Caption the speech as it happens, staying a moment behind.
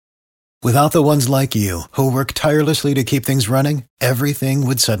Without the ones like you, who work tirelessly to keep things running, everything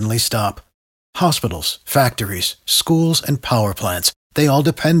would suddenly stop. Hospitals, factories, schools, and power plants, they all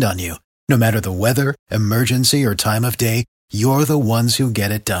depend on you. No matter the weather, emergency, or time of day, you're the ones who get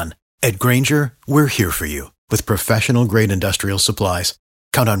it done. At Grainger, we're here for you with professional-grade industrial supplies.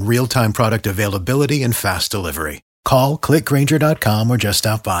 Count on real-time product availability and fast delivery. Call, clickgrainger.com, or just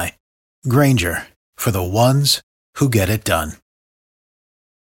stop by. Grainger, for the ones who get it done.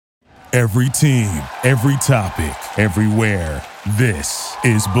 Every team, every topic, everywhere. This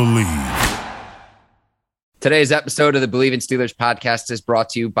is Believe. Today's episode of the Believe in Steelers podcast is brought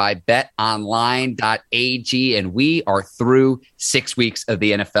to you by betonline.ag, and we are through 6 weeks of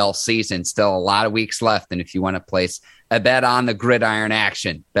the NFL season. Still a lot of weeks left, and if you want to place a bet on the gridiron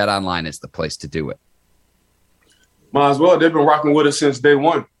action, BetOnline is the place to do it. Might as well. They've been rocking with us since day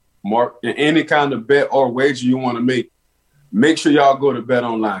one, Mark. And any kind of bet or wager you want to make sure y'all go to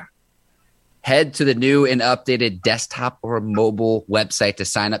BetOnline. Head to the new and updated desktop or mobile website to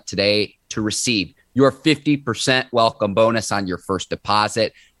sign up today to receive your 50% welcome bonus on your first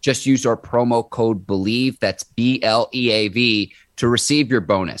deposit. Just use our promo code BELIEVE, that's BLEAV, to receive your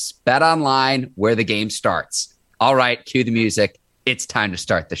bonus. Bet online, where the game starts. All right, cue the music. It's time to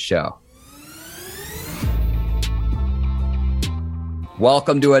start the show.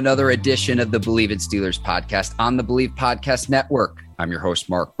 Welcome to another edition of the Believe in Steelers podcast on the Believe Podcast Network. I'm your host,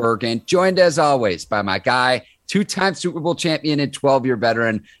 Mark Bergen, joined as always by my guy, two-time Super Bowl champion and 12-year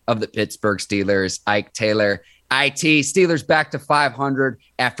veteran of the Pittsburgh Steelers, Ike Taylor. IT, Steelers back to 500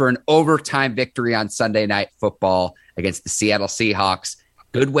 after an overtime victory on Sunday Night Football against the Seattle Seahawks.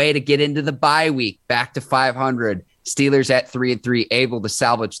 Good way to get into the bye week, back to 500. Steelers at 3-3, able to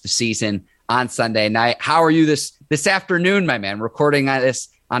salvage the season on Sunday night. How are you this afternoon, my man? Recording on this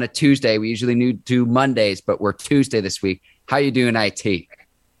on a Tuesday. We usually do Mondays, but we're Tuesday this week. How you doing, IT?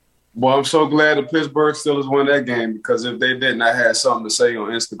 Well, I'm so glad the Pittsburgh Steelers won that game, because if they didn't, I had something to say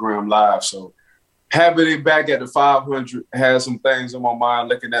on Instagram Live. So happy they back at the 500. Had some things in my mind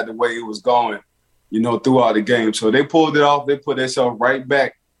looking at the way it was going, throughout the game. So they pulled it off. They put themselves right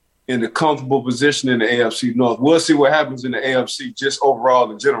back in a comfortable position in the AFC North. We'll see what happens in the AFC just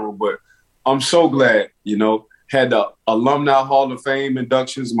overall in general, but I'm so glad, had the Alumni Hall of Fame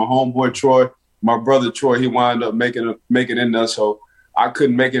inductions, my homeboy Troy, my brother Troy, he wound up making it in there. So I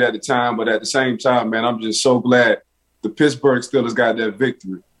couldn't make it at the time, but at the same time, man, I'm just so glad the Pittsburgh Steelers got that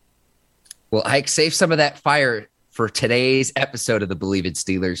victory. Well, Ike, save some of that fire for today's episode of the Believe in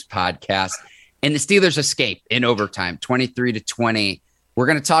Steelers podcast. And the Steelers escape in overtime, 23-20. We're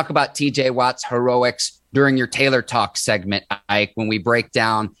going to talk about TJ Watt's heroics during your Taylor Talk segment, Ike, when we break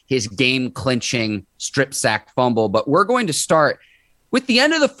down his game-clinching strip sack fumble. But we're going to start with the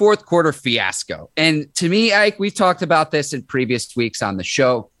end of the fourth quarter fiasco. And to me, Ike, we've talked about this in previous weeks on the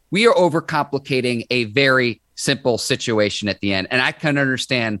show. We are overcomplicating a very simple situation at the end. And I can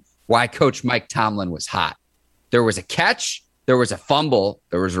understand why Coach Mike Tomlin was hot. There was a catch, there was a fumble,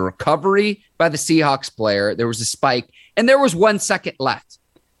 there was a recovery by the Seahawks player, there was a spike, and there was 1 second left.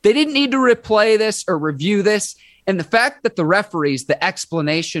 They didn't need to replay this or review this. And the fact that the referees, the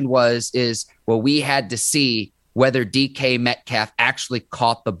explanation is, well, we had to see whether DK Metcalf actually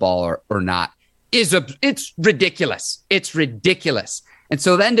caught the ball or not, it's ridiculous. It's ridiculous. And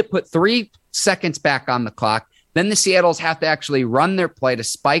so then to put 3 seconds back on the clock, then the Seattles have to actually run their play to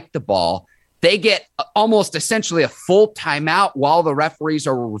spike the ball. They get almost essentially a full timeout while the referees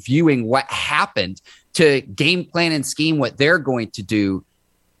are reviewing what happened to game plan and scheme what they're going to do.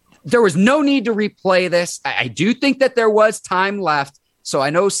 There was no need to replay this. I do think that there was time left. So I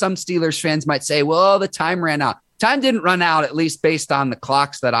know some Steelers fans might say, well, the time ran out. Time didn't run out, at least based on the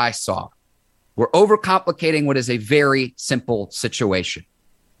clocks that I saw. We're overcomplicating what is a very simple situation.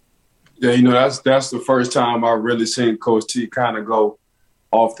 Yeah, that's the first time I've really seen Coach T kind of go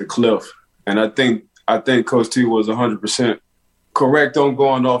off the cliff. And I think Coach T was 100% correct on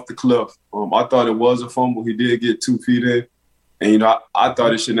going off the cliff. I thought it was a fumble. He did get 2 feet in. And, I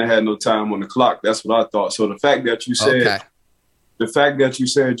thought it shouldn't have had no time on the clock. That's what I thought. So the fact that you said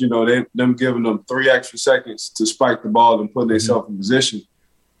them giving them 3 extra seconds to spike the ball and put themselves in position,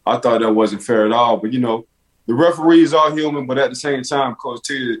 I thought that wasn't fair at all. But, the referees are human, but at the same time, Coach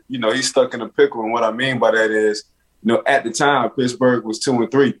T, he's stuck in a pickle. And what I mean by that is, at the time, Pittsburgh was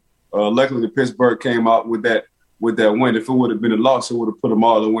 2-3. Luckily, Pittsburgh came out with that win. If it would have been a loss, it would have put them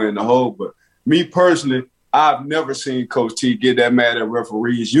all the way in the hole. But me personally, I've never seen Coach T get that mad at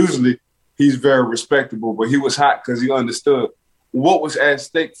referees. Usually, he's very respectable, but he was hot because he understood what was at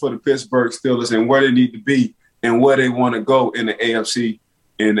stake for the Pittsburgh Steelers and where they need to be and where they want to go in the AFC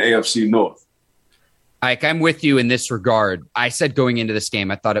North. Ike, I'm with you in this regard. I said going into this game,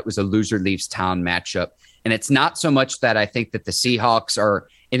 I thought it was a loser leaves town matchup. And it's not so much that I think that the Seahawks are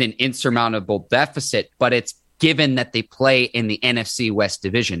in an insurmountable deficit, but it's given that they play in the NFC West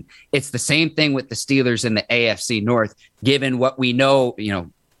division. It's the same thing with the Steelers in the AFC North, given what we know.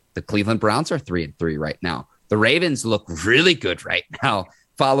 The Cleveland Browns are 3-3 right now. The Ravens look really good right now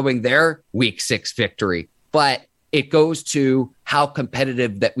following their Week 6 victory. But it goes to how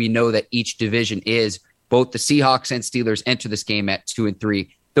competitive that we know that each division is. Both the Seahawks and Steelers enter this game at 2-3.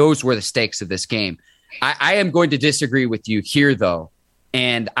 Those were the stakes of this game. I am going to disagree with you here, though.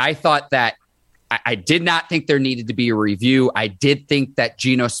 And I thought that I did not think there needed to be a review. I did think that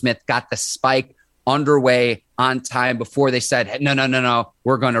Geno Smith got the spike underway on time before they said, no,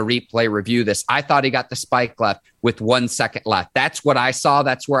 we're going to replay review this. I thought he got the spike left with 1 second left. That's what I saw.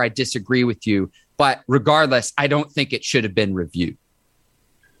 That's where I disagree with you. But regardless, I don't think it should have been reviewed.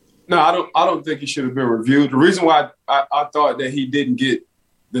 No, I don't think he should have been reviewed. The reason why I thought that he didn't get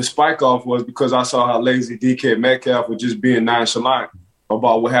the spike off was because I saw how lazy DK Metcalf was just being nonchalant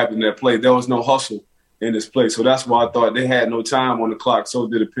about what happened in that play. There was no hustle in this play. So that's why I thought they had no time on the clock. So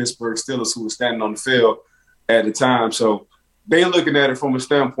did the Pittsburgh Steelers, who were standing on the field at the time. So they're looking at it from a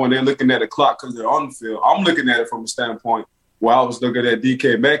standpoint. They're looking at the clock because they're on the field. I'm looking at it from a standpoint where I was looking at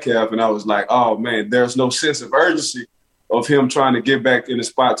DK Metcalf, and I was like, oh, man, there's no sense of urgency of him trying to get back in the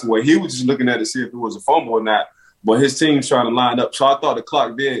spot to where he was just looking at it to see if it was a fumble or not. But his team's trying to line up. So I thought the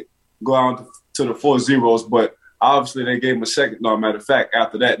clock did go out to the 4 zeros, but obviously they gave him a second. No, matter of fact,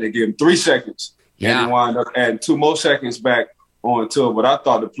 after that, they gave him 3 seconds. Yeah. And he wound up adding 2 more seconds back on to it. But I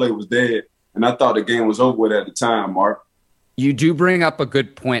thought the play was dead, and I thought the game was over with at the time, Mark. You do bring up a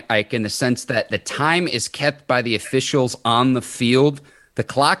good point, Ike, in the sense that the time is kept by the officials on the field. The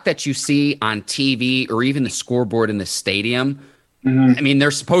clock that you see on TV or even the scoreboard in the stadium, I mean,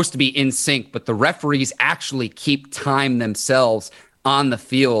 they're supposed to be in sync, but the referees actually keep time themselves on the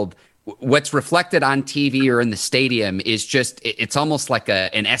field. What's reflected on TV or in the stadium is just, it's almost like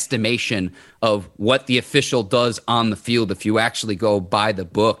an estimation of what the official does on the field if you actually go by the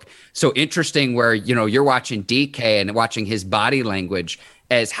book. So interesting where, you're watching DK and watching his body language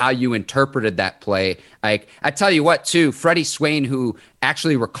as how you interpreted that play. I tell you what, too, Freddie Swain, who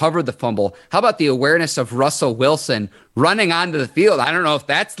actually recovered the fumble, how about the awareness of Russell Wilson running onto the field? I don't know if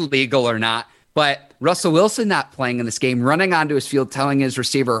that's legal or not, but Russell Wilson not playing in this game, running onto his field, telling his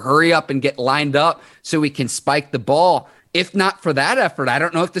receiver, hurry up and get lined up so we can spike the ball. If not for that effort, I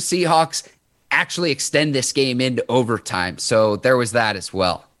don't know if the Seahawks actually extend this game into overtime. So there was that as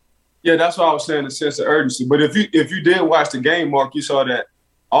well. Yeah, that's what I was saying, the sense of urgency. But if you did watch the game, Mark, you saw that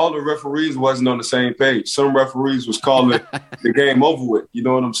all the referees wasn't on the same page. Some referees was calling the game over with. You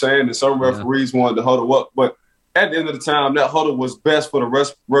know what I'm saying? And some referees wanted to huddle up. But at the end of the time, that huddle was best for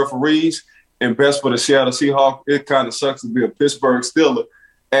the referees and best for the Seattle Seahawks. It kind of sucks to be a Pittsburgh Steeler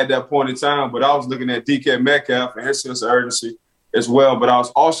at that point in time. But I was looking at DK Metcalf and his sense of urgency as well. But I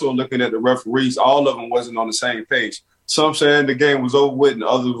was also looking at the referees. All of them wasn't on the same page. Some saying the game was over with, and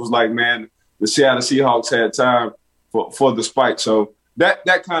others was like, man, the Seattle Seahawks had time for the spike. So that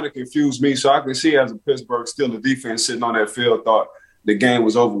kind of confused me. So I can see as a Pittsburgh Steelers defense sitting on that field thought the game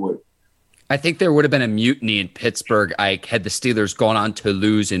was over with. I think there would have been a mutiny in Pittsburgh, Ike, had the Steelers gone on to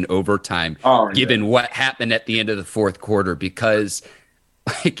lose in overtime, given what happened at the end of the fourth quarter, because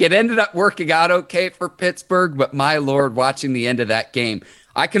it ended up working out okay for Pittsburgh. But my Lord, watching the end of that game,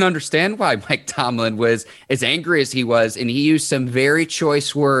 I can understand why Mike Tomlin was as angry as he was, and he used some very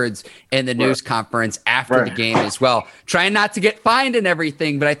choice words in the news conference after the game as well, trying not to get fined and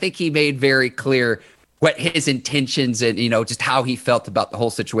everything. But I think he made very clear what his intentions and, just how he felt about the whole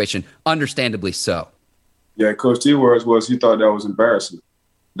situation. Understandably so. Yeah, Coach T words was he thought that was embarrassing.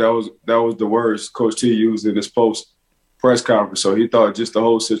 That was the words Coach T used in his post press conference. So he thought just the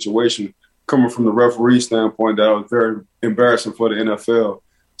whole situation coming from the referee standpoint, that was very embarrassing for the NFL.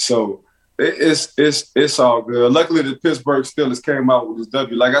 So it's all good. Luckily, the Pittsburgh Steelers came out with this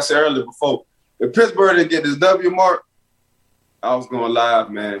W. Like I said earlier before, if Pittsburgh didn't get this W, Mark, I was going live,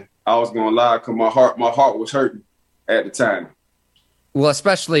 man. I was going live because my heart was hurting at the time. Well,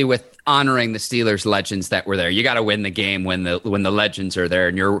 especially with honoring the Steelers legends that were there. You got to win the game when the legends are there,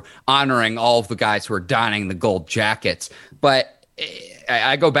 and you're honoring all of the guys who are donning the gold jackets. But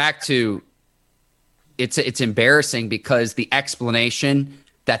I go back to it's embarrassing because the explanation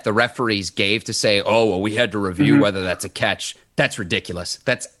that the referees gave to say, oh, well, we had to review whether that's a catch, that's ridiculous.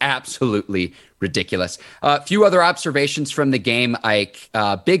 That's absolutely ridiculous. A few other observations from the game, Ike.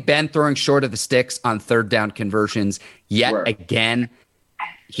 Big Ben throwing short of the sticks on third down conversions yet again.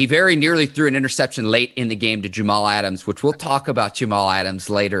 He very nearly threw an interception late in the game to Jamal Adams, which we'll talk about Jamal Adams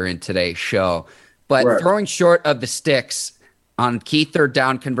later in today's show. But throwing short of the sticks on key third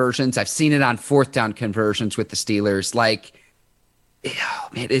down conversions, I've seen it on fourth down conversions with the Steelers. Like, oh,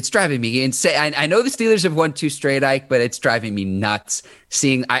 man, it's driving me insane. I know the Steelers have won 2 straight, Ike, but it's driving me nuts.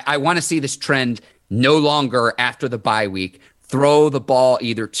 I want to see this trend no longer after the bye week. Throw the ball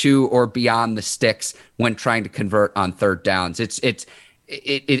either to or beyond the sticks when trying to convert on third downs.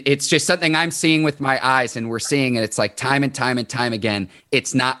 It's just something I'm seeing with my eyes, and we're seeing it. It's like time and time and time again.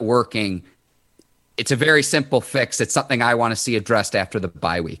 It's not working. It's a very simple fix. It's something I want to see addressed after the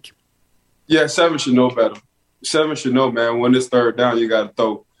bye week. Yeah, 7 should know better. 7 should know, man, when it's third down, you got to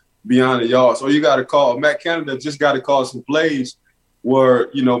throw beyond the yards. Or you got to call. Matt Canada just got to call some plays where,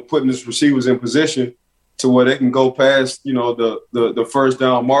 putting his receivers in position to where they can go past, the first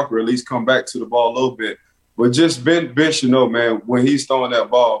down marker, at least come back to the ball a little bit. But just Ben should know, man, when he's throwing that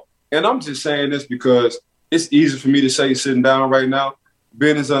ball. And I'm just saying this because it's easy for me to say sitting down right now.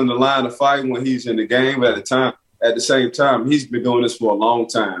 Ben is on the line of fight when he's in the game. But at the same time, he's been doing this for a long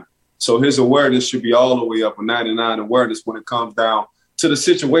time. So his awareness should be all the way up, a 99 awareness when it comes down to the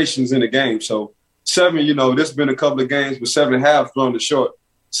situations in the game. So 7, there's been a couple of games with 7.5 thrown to short.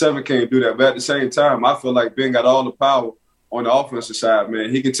 7 can't do that. But at the same time, I feel like Ben got all the power on the offensive side, man.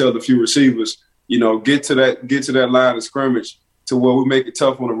 He can tell the few receivers, get to that line of scrimmage to where we make it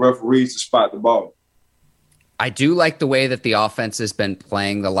tough on the referees to spot the ball. I do like the way that the offense has been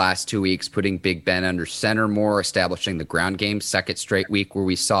playing the last 2 weeks, putting Big Ben under center more, establishing the ground game, second straight week where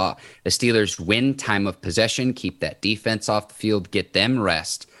we saw the Steelers win time of possession, keep that defense off the field, get them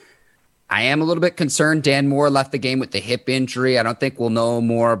rest. I am a little bit concerned. Dan Moore left the game with the hip injury. I don't think we'll know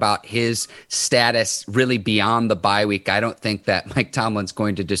more about his status really beyond the bye week. I don't think that Mike Tomlin's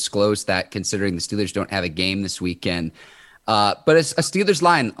going to disclose that, considering the Steelers don't have a game this weekend. But a Steelers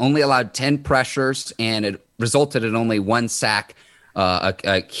line only allowed 10 pressures, and it resulted in only 1 sack,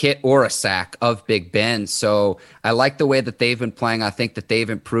 a hit or a sack of Big Ben. So I like the way that they've been playing. I think that they've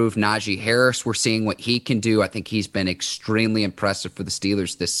improved. Najee Harris, we're seeing what he can do. I think he's been extremely impressive for the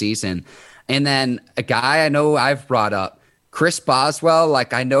Steelers this season. And then a guy I know I've brought up, Chris Boswell.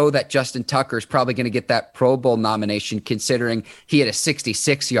 Like, I know that Justin Tucker is probably going to get that Pro Bowl nomination considering he had a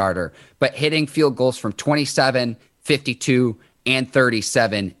 66-yarder, but hitting field goals from 27, 52, and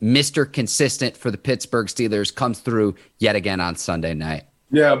 37, Mr. Consistent for the Pittsburgh Steelers, comes through yet again on Sunday night.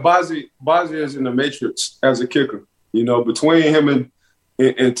 Yeah, Bozzy is in the matrix as a kicker. Between him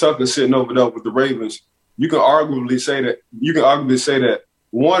and Tucker sitting over there with the Ravens, you can arguably say that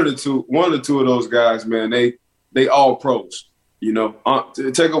one of the two of those guys, man, they all pros.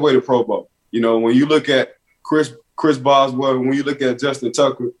 Take away the Pro Bowl. When you look at Chris Boswell, when you look at Justin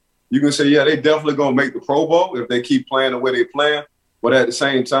Tucker, you can say, yeah, they definitely going to make the Pro Bowl if they keep playing the way they playing. But at the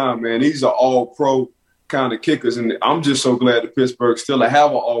same time, man, these are all pro kind of kickers. And I'm just so glad that Pittsburgh still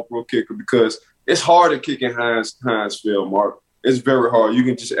have an all pro kicker, because it's hard to kick in Heinz Field, Mark. It's very hard. You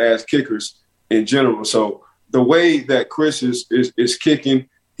can just ask kickers in general. So the way that Chris is kicking,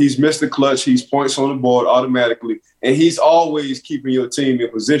 he's missed the clutch. He's points on the board automatically. And he's always keeping your team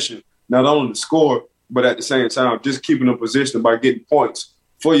in position, not only to score, but at the same time, just keeping them in position by getting points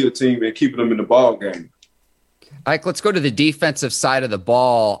for your team and keeping them in the ball game. Ike, let's go to the defensive side of the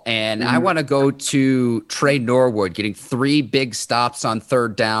ball, and I want to go to Trey Norwood getting 3 big stops on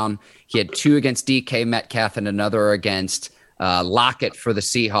third down. He had 2 against DK Metcalf and another against Lockett for the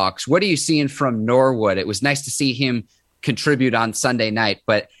Seahawks. What are you seeing from Norwood? It was nice to see him contribute on Sunday night,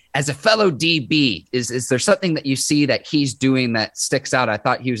 but as a fellow DB, is there something that you see that he's doing that sticks out? I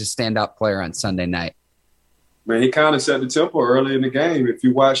thought he was a standout player on Sunday night. Man, he kind of set the tempo early in the game. If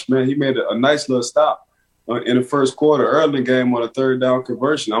you watch, man, he made a nice little stop in the first quarter, early in the game on a third down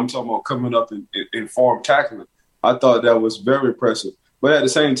conversion. I'm talking about coming up in form tackling. I thought that was very impressive. But at the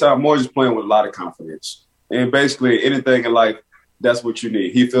same time, Moore's just playing with a lot of confidence. And basically anything in life, that's what you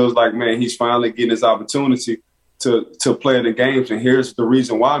need. He feels like, man, he's finally getting his opportunity to play in the games. And here's the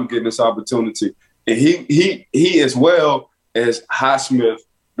reason why I'm getting this opportunity. And he as well as Highsmith,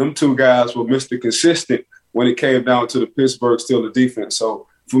 them 2 guys were Mr. Consistent when it came down to the Pittsburgh Steelers defense. So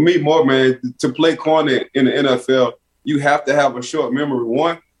for me, more, man, to play corner in the NFL, you have to have a short memory,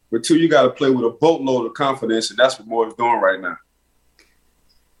 1, but 2, you got to play with a boatload of confidence, and that's what Moore is doing right now.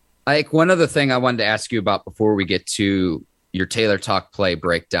 Ike, one other thing I wanted to ask you about before we get to your Taylor Talk play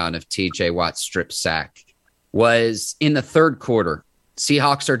breakdown of TJ Watt's strip sack was in the third quarter.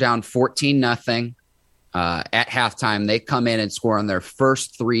 Seahawks are down 14-0 at halftime. They come in and score on their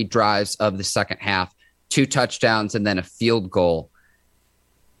first 3 drives of the second half, 2 touchdowns, and then a field goal.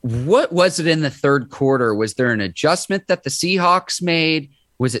 What was it in the third quarter? Was there an adjustment that the Seahawks made?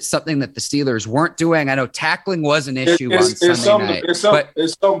 Was it something that the Steelers weren't doing? I know tackling was an issue on Sunday night. It's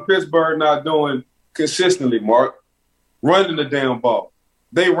something Pittsburgh not doing consistently, Mark, running the damn ball.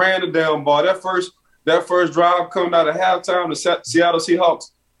 They ran the damn ball. That first drive coming out of halftime, the Seattle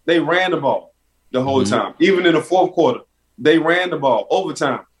Seahawks, they ran the ball the whole time. Even in the fourth quarter, they ran the ball.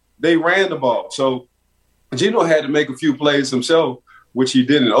 Overtime, they ran the ball. So Geno had to make a few plays himself, which he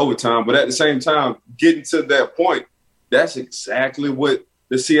did in overtime. But at the same time, getting to that point, that's exactly what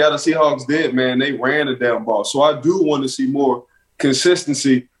the Seattle Seahawks did, man. They ran the damn ball. So I do want to see more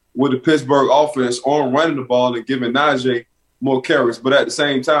consistency with the Pittsburgh offense on running the ball and giving Najee more carries. But at the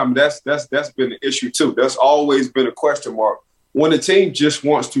same time, that's been an issue too. That's always been a question mark. When a team just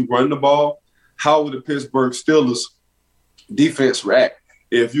wants to run the ball, how will the Pittsburgh Steelers defense react?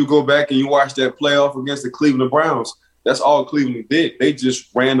 If you go back and you watch that playoff against the Cleveland Browns, that's all Cleveland did. They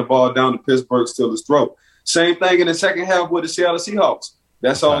just ran the ball down the Pittsburgh Steelers' throat. Same thing in the second half with the Seattle Seahawks.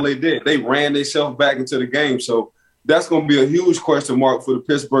 That's all they did. They ran themselves back into the game. So that's going to be a huge question mark for the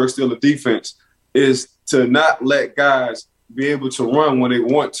Pittsburgh Steelers defense, is to not let guys be able to run when they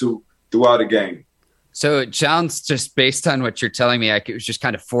want to throughout a game. So it sounds, just based on what you're telling me, like it was just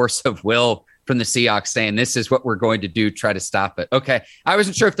kind of force of will from the Seahawks saying, this is what we're going to do, try to stop it. Okay. I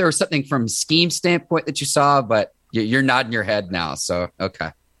wasn't sure if there was something from a scheme standpoint that you saw, but you're nodding your head now. So,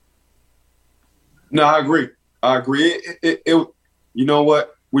 okay. No, I agree. You know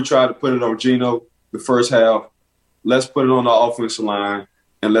what? We tried to put it on Geno the first half. Let's put it on the offensive line,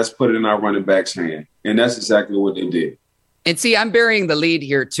 and let's put it in our running back's hand. And that's exactly what they did. And see, I'm burying the lead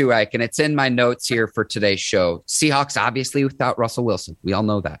here too, Ike, and it's in my notes here for today's show. Seahawks, obviously, without Russell Wilson. We all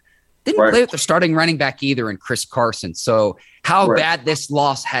know that. Didn't play with the starting running back either in Chris Carson. So how bad this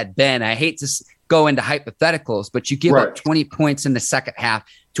loss had been, I hate to go into hypotheticals, but you give up 20 points in the second half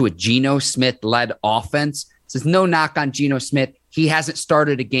to a Geno Smith-led offense. This is no knock on Geno Smith. He hasn't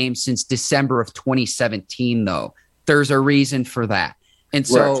started a game since December of 2017, though. There's a reason for that. And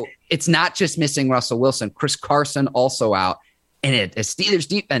so it's not just missing Russell Wilson. Chris Carson also out. And a Steelers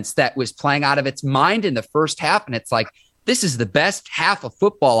defense that was playing out of its mind in the first half. And it's like, this is the best half of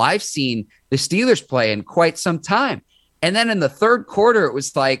football I've seen the Steelers play in quite some time. And then in the third quarter, it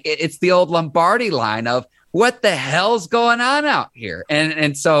was like, it's the old Lombardi line of, what the hell's going on out here?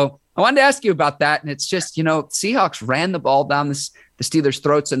 And so I wanted to ask you about that. And it's just, Seahawks ran the ball down the Steelers'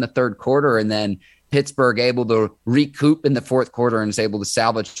 throats in the third quarter, and then Pittsburgh able to recoup in the fourth quarter and is able to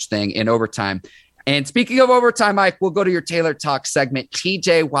salvage thing in overtime. And speaking of overtime, Mike, we'll go to your Taylor Talk segment.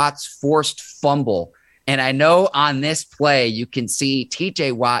 TJ Watt's forced fumble. And I know on this play, you can see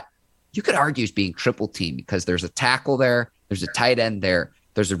TJ Watt, you could argue is being triple teamed because there's a tackle there, there's a tight end there,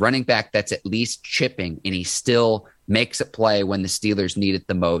 there's a running back that's at least chipping, and he still makes a play when the Steelers need it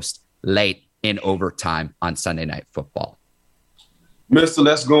the most late in overtime on Sunday Night Football. Mr.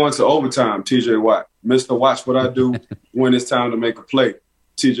 Let's go into overtime, TJ Watt. Mr. Watch what I do when it's time to make a play,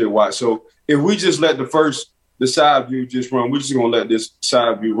 TJ Watt. So if we just let the side view just run, we're just going to let this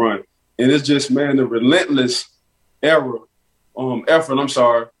side view run. And it's just, man, the relentless effort,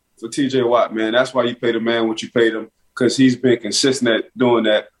 for TJ Watt, man. That's why you pay the man what you paid him, because he's been consistent at doing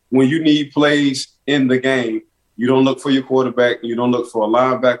that. When you need plays in the game, you don't look for your quarterback, you don't look for a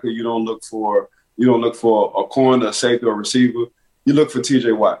linebacker, you don't look for a corner, a safety, or receiver. You look for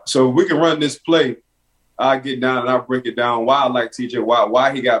TJ Watt. So if we can run this play, I get down and I break it down why I like TJ Watt,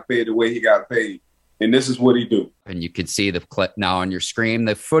 why he got paid the way he got paid. And this is what he do. And you can see the clip now on your screen,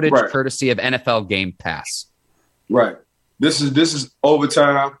 the footage courtesy of NFL Game Pass. Right. This is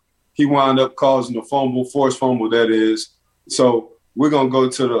overtime. He wound up causing a fumble, forced fumble, that is. So we're going to go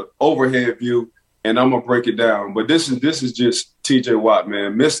to the overhead view, and I'm going to break it down. But this is just TJ Watt,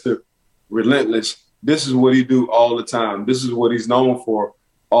 man. Mr. Relentless. This is what he do all the time. This is what he's known for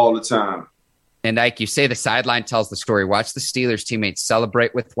all the time. And Ike, you say the sideline tells the story. Watch the Steelers teammates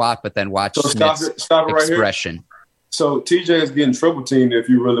celebrate with Watt, but then watch Smith's expression. Right here. So TJ is getting triple teamed if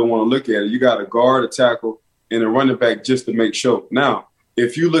you really want to look at it. You got a guard, a tackle, and a running back just to make sure. Now,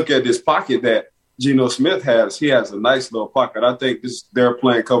 if you look at this pocket that Geno Smith has, he has a nice little pocket. I think they're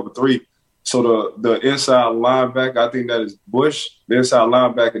playing cover 3. So the inside linebacker, I think that is Bush. The inside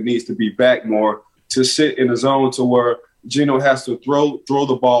linebacker needs to be back more to sit in the zone to where Geno has to throw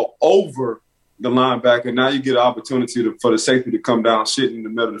the ball over the linebacker. Now you get an opportunity for the safety to come down, sit in the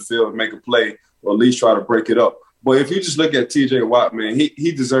middle of the field and make a play, or at least try to break it up. But if you just look at TJ Watt, man,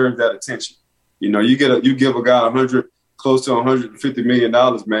 he deserves that attention. You give a guy close to $150 million,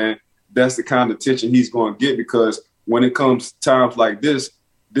 man. That's the kind of attention he's going to get, because when it comes to times like this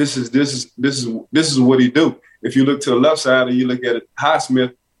is what he do. If you look to the left side and you look at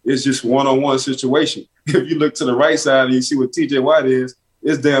Highsmith, it's just one-on-one situation. If you look to the right side and you see what TJ Watt is,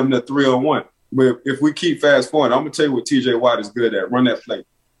 it's damn near 3-on-1. But if we keep fast forward, I'm going to tell you what TJ Watt is good at. Run that play.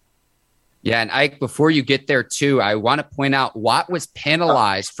 Yeah, and Ike, before you get there too, I want to point out Watt was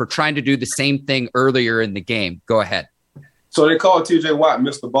penalized for trying to do the same thing earlier in the game. Go ahead. So they call TJ Watt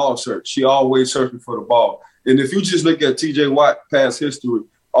Mr. Ball Search. She always searching for the ball. And if you just look at TJ Watt past history,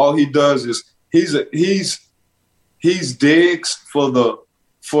 all he does is he's digs for the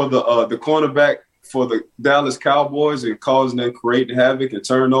cornerback for the Dallas Cowboys and causing them creating havoc and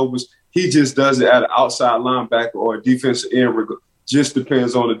turnovers. He just does it at an outside linebacker or a defensive end. Just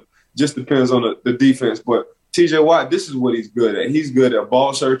depends on the defense. But TJ Watt, this is what he's good at. He's good at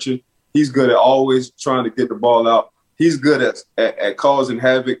ball searching. He's good at always trying to get the ball out. He's good at causing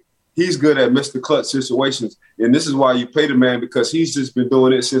havoc. He's good at Mr. Clutch situations. And this is why you pay the man, because he's just been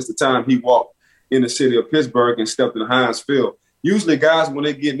doing it since the time he walked in the city of Pittsburgh and stepped in Heinz Field. Usually guys, when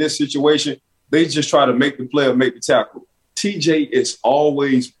they get in this situation, they just try to make the play or make the tackle. TJ is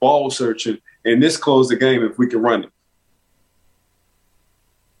always ball searching, and this closed the game if we can run it.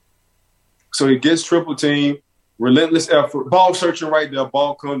 So he gets triple team, relentless effort, ball searching right there,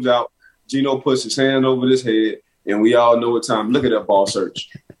 ball comes out. Geno puts his hand over his head, and we all know what time. Look at that ball search.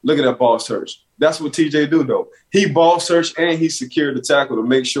 Look at that ball search. That's what TJ do, though. He ball searched and he secured the tackle to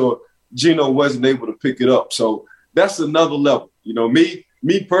make sure Geno wasn't able to pick it up. So that's another level. You know, me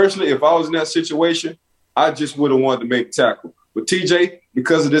personally, if I was in that situation, I just would have wanted to make the tackle. But TJ,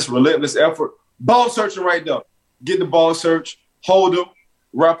 because of this relentless effort, ball searching right there. Get the ball search, hold him,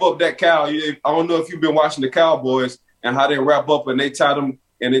 wrap up that cow. I don't know if you've been watching the Cowboys and how they wrap up and they tie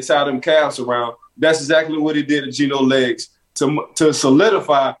them calves around. That's exactly what he did to Geno's legs to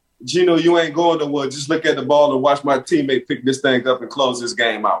solidify. Geno, you ain't going nowhere. Just look at the ball and watch my teammate pick this thing up and close this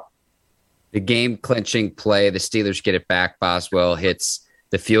game out. The game-clinching play, the Steelers get it back. Boswell hits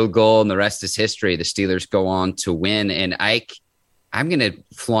the field goal, and the rest is history. The Steelers go on to win. And Ike, I'm going to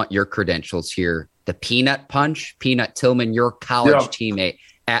flaunt your credentials here. The peanut punch, Peanut Tillman, your college teammate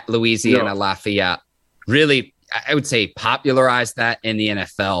at Louisiana Lafayette, really, I would say, popularized that in the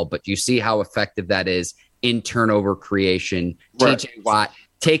NFL. But you see how effective that is in turnover creation. Right. TJ Watt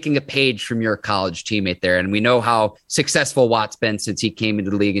taking a page from your college teammate there. And we know how successful Watt's been since he came into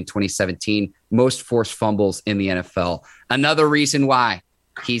the league in 2017. Most forced fumbles in the NFL. Another reason why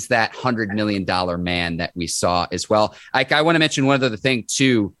he's that $100 million man that we saw as well. I want to mention one other thing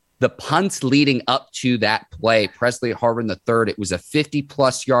too. The punts leading up to that play, Presley Harvin III, it was a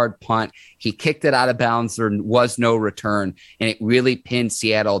 50-plus yard punt. He kicked it out of bounds. There was no return, and it really pinned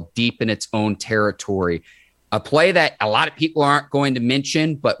Seattle deep in its own territory. A play that a lot of people aren't going to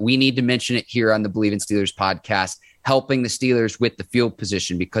mention, but we need to mention it here on the Believe in Steelers podcast, helping the Steelers with the field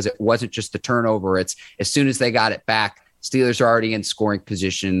position, because it wasn't just a turnover. It's as soon as they got it back, Steelers are already in scoring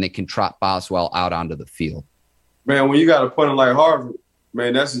position. They can trot Boswell out onto the field. Man, when you got a punter like Harvard,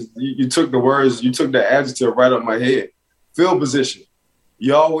 man, you took the words, you took the adjective right up my head. Field position.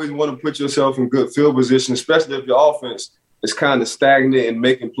 You always want to put yourself in good field position, especially if your offense is kind of stagnant and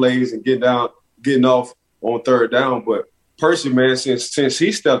making plays and getting off on third down. But Percy, man, since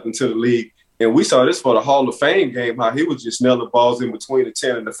he stepped into the league, and we saw this for the Hall of Fame game, how he was just nailing balls in between the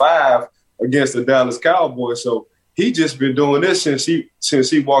 10 and the 5 against the Dallas Cowboys. So he just been doing this since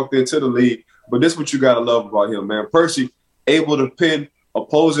he walked into the league. But this is what you got to love about him, man. Percy able to pin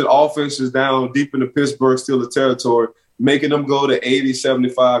opposing offenses down deep in the Pittsburgh Steelers territory, making them go to 80,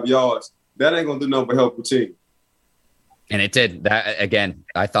 75 yards. That ain't going to do nothing but help the team. And it did. That again,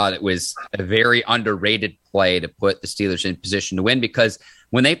 I thought it was a very underrated play to put the Steelers in position to win, because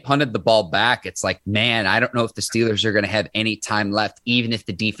when they punted the ball back, it's like, man, I don't know if the Steelers are going to have any time left, even if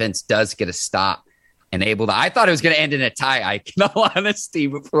the defense does get a stop and able to. I thought it was going to end in a tie, in all honesty,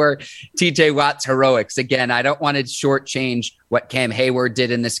 before TJ Watt's heroics. Again, I don't want to shortchange what Cam Hayward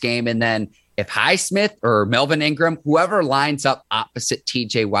did in this game. And then if Highsmith or Melvin Ingram, whoever lines up opposite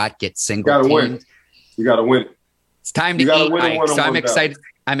TJ Watt gets single teamed, you got to win it. It's time to eat, Ike. So I'm excited.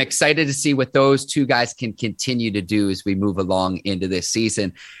 I'm excited to see what those two guys can continue to do as we move along into this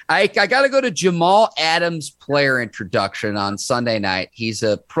season. Ike, I got to go to Jamal Adams' player introduction on Sunday night. He's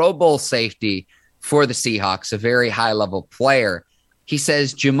a Pro Bowl safety for the Seahawks, a very high-level player. He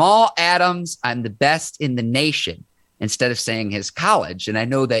says, Jamal Adams, I'm the best in the nation, instead of saying his college. And I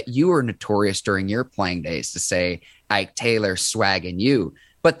know that you were notorious during your playing days to say Ike Taylor swagging you.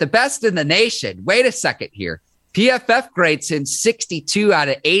 But the best in the nation, wait a second here. PFF grades him 62 out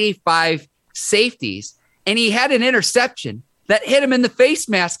of 85 safeties, and he had an interception that hit him in the face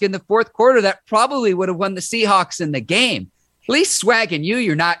mask in the fourth quarter that probably would have won the Seahawks in the game. At least swagging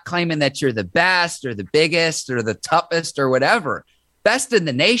you're not claiming that you're the best or the biggest or the toughest or whatever. Best in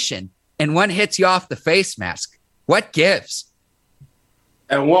the nation, and one hits you off the face mask. What gives?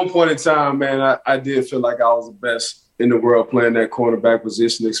 At one point in time, man, I did feel like I was the best in the world playing that cornerback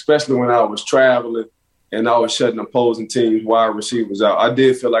position, especially when I was traveling and I was shutting opposing teams' wide receivers out. I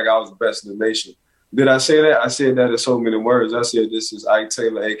did feel like I was the best in the nation. Did I say that? I said that in so many words. I said, this is Ike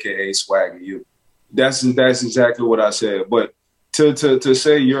Taylor, a.k.a. Swagger U. That's exactly what I said. But to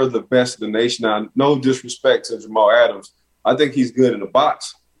say you're the best in the nation, now, no disrespect to Jamal Adams, I think he's good in the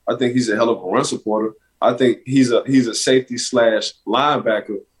box. I think he's a hell of a run supporter. I think he's a safety /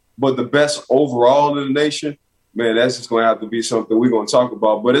 linebacker. But the best overall in the nation, man, that's just going to have to be something we're going to talk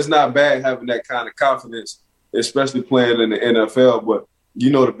about. But it's not bad having that kind of confidence, especially playing in the NFL. But,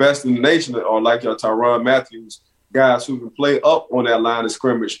 the best in the nation are like your Tyrann Mathieu, guys who can play up on that line of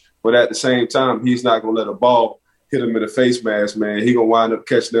scrimmage. But at the same time, he's not going to let a ball hit him in the face mask, man. He's going to wind up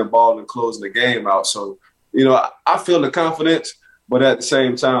catching that ball and closing the game out. So, I feel the confidence. But at the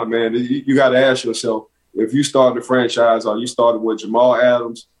same time, man, you got to ask yourself, if you start the franchise, are you starting with Jamal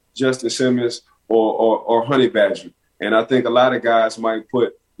Adams, Justin Simmons, or Honey Badger? And I think a lot of guys might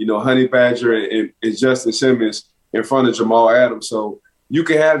put, Honey Badger and Justin Simmons in front of Jamal Adams. So you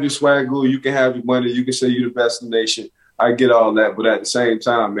can have your swag glue, you can have your money, you can say you're the best in the nation. I get all that, but at the same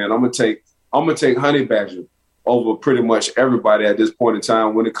time, man, I'm gonna take Honey Badger over pretty much everybody at this point in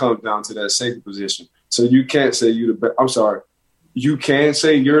time when it comes down to that safety position. So you can't say you're the best. I'm sorry. You can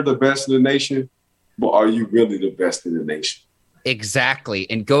say you're the best in the nation, but are you really the best in the nation? Exactly.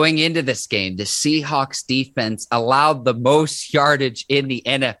 And going into this game, the Seahawks defense allowed the most yardage in the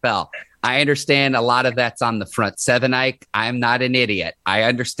NFL. I understand a lot of that's on the front seven, Ike. I'm not an idiot. I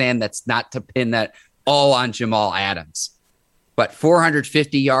understand that's not to pin that all on Jamal Adams. But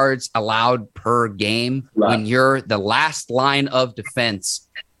 450 yards allowed per game when you're the last line of defense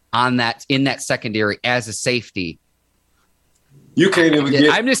in that secondary as a safety. You can't even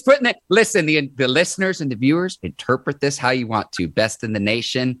get. I'm just putting it. Listen, the listeners and the viewers, interpret this how you want to. Best in the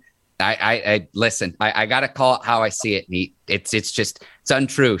nation. I listen. I got to call it how I see it. It's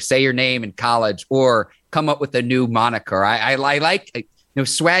untrue. Say your name in college or come up with a new moniker. I like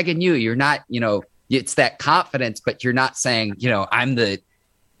swagging you. You're not it's that confidence, but you're not saying I'm the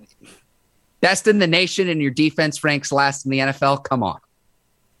best in the nation and your defense ranks last in the NFL. Come on.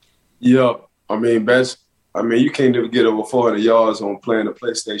 Yeah, you can't even get over 400 yards on playing the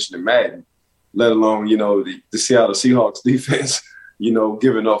PlayStation and Madden, let alone, the Seattle Seahawks defense,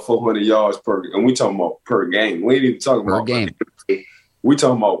 giving up 400 yards per – and we talking about per game. We ain't even talking about – per game. We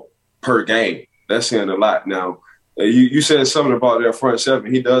talking about per game. That's saying a lot. Now, you said something about that front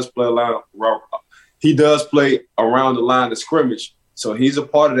seven. He does play around the line of scrimmage, so he's a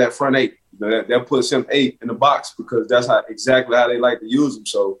part of that front eight. That puts him 8 in the box because that's exactly how they like to use him.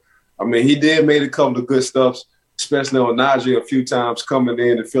 So, he did make a couple of good stuffs, especially on Najee a few times coming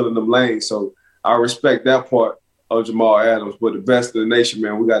in and filling them lanes. So I respect that part of Jamal Adams. But the best of the nation,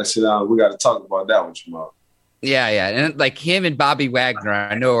 man, we got to sit down. We got to talk about that one, Jamal. Yeah. And like him and Bobby Wagner,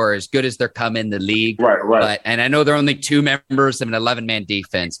 I know are as good as they're come in the league. Right. And I know they're only 2 members of an 11-man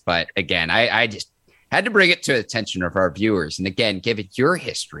defense. But again, I just had to bring it to the attention of our viewers. And again, given your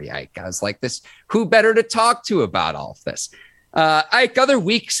history, Ike, I was like this, who better to talk to about all of this? Ike, other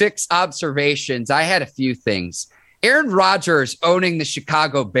week 6 observations. I had a few things. Aaron Rodgers owning the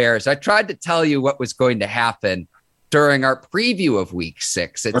Chicago Bears. I tried to tell you what was going to happen during our preview of week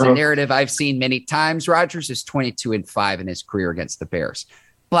 6. It's a narrative I've seen many times. Rodgers is 22-5 in his career against the Bears.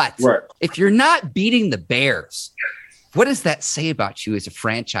 But if you're not beating the Bears, what does that say about you as a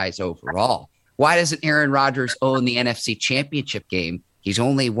franchise overall? Why doesn't Aaron Rodgers own the NFC Championship game? He's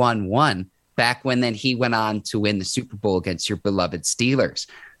only won 1. Back when then he went on to win the Super Bowl against your beloved Steelers.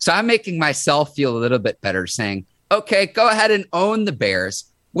 So I'm making myself feel a little bit better saying, okay, go ahead and own the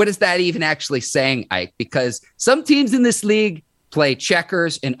Bears. What is that even actually saying, Ike? Because some teams in this league play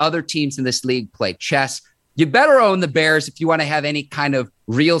checkers and other teams in this league play chess. You better own the Bears if you want to have any kind of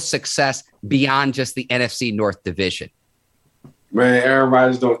real success beyond just the NFC North division. Man, Aaron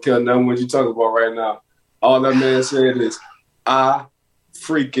Rodgers don't care nothing what you talk about right now. All that man said is, I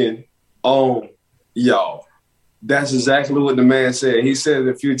freaking own y'all. That's exactly what the man said. He said it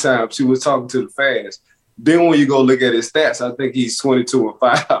a few times. He was talking to the fans. Then when you go look at his stats, I think he's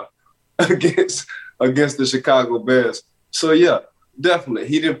 22-5 against the Chicago Bears. So yeah, definitely.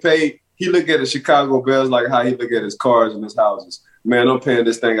 He didn't pay. He looked at the Chicago Bears like how he look at his cars and his houses. Man, I'm paying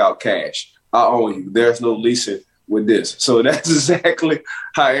this thing out cash. I own you. There's no leasing with this. So that's exactly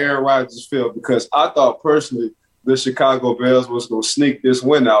how Aaron Rodgers feels, because I thought personally the Chicago Bears was going to sneak this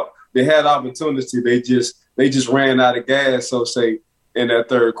win out. They had opportunity. They just ran out of gas, so say, in that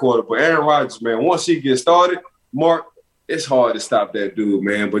third quarter. But Aaron Rodgers, man, once he gets started, Mark, it's hard to stop that dude,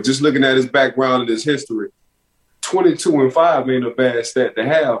 man. But just looking at his background and his history, 22-5 ain't a bad stat to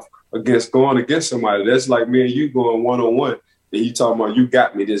have going against somebody. That's like me and you going one-on-one. And you talking about you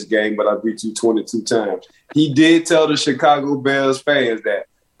got me this game, but I beat you 22 times. He did tell the Chicago Bears fans that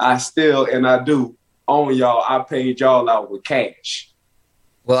I still, and I do, own y'all. I paid y'all out with cash.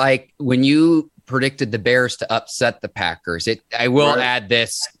 Well, like when you predicted the Bears to upset the Packers, I will add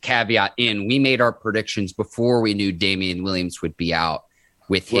this caveat in. We made our predictions before we knew Damian Williams would be out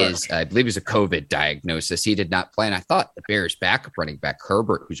with his, I believe it was a COVID diagnosis. He did not play. And I thought the Bears backup running back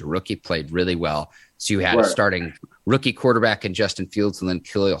Herbert, who's a rookie, played really well. So you had a starting rookie quarterback in Justin Fields and then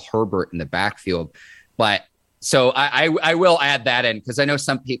Khalil Herbert in the backfield. But so I will add that in because I know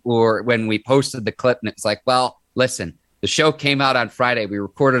some people were, when we posted the clip and it's like, well, listen, the show came out on Friday. We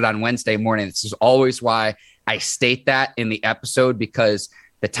recorded on Wednesday morning. This is always why I state that in the episode, because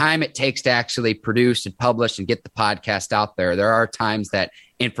the time it takes to actually produce and publish and get the podcast out there, there are times that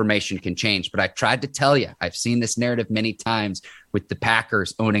information can change. But I've tried to tell you, I've seen this narrative many times with the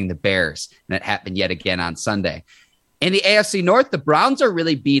Packers owning the Bears, and it happened yet again on Sunday. In the AFC North, the Browns are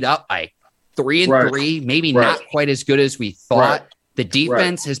really beat up by 3-3, maybe not quite as good as we thought. The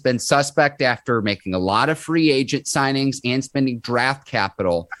defense has been suspect after making a lot of free agent signings and spending draft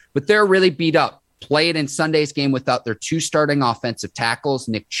capital, but they're really beat up. Played in Sunday's game without their two starting offensive tackles.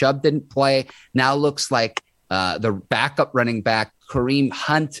 Nick Chubb didn't play. Now looks like the backup running back, Kareem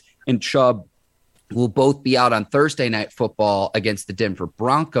Hunt and Chubb, will both be out on Thursday Night Football against the Denver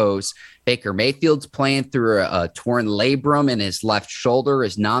Broncos. Baker Mayfield's playing through a torn labrum in his left shoulder,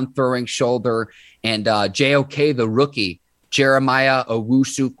 his non-throwing shoulder. And JOK, the rookie, Jeremiah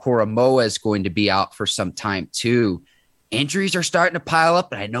Owusu-Koramoah, is going to be out for some time too. Injuries are starting to pile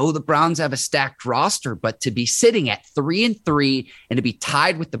up, and I know the Browns have a stacked roster, but to be sitting at 3-3 and to be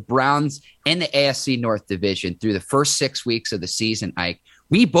tied with the Browns in the AFC North division through the first 6 weeks of the season, Ike,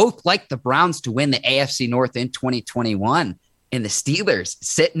 we both like the Browns to win the AFC North in 2021, and the Steelers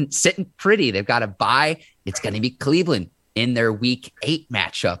sitting pretty. They've got a bye. It's going to be Cleveland in their Week 8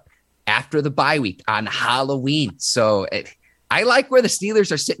 matchup after the bye week on Halloween. So I like where the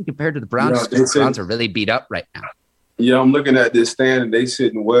Steelers are sitting compared to the Browns. The Browns are really beat up right now. Yeah, I'm looking at this stand and they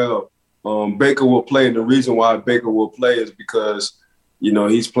sitting well. Baker will play, and the reason why Baker will play is because,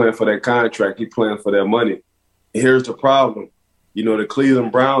 he's playing for that contract. He's playing for that money. Here's the problem. The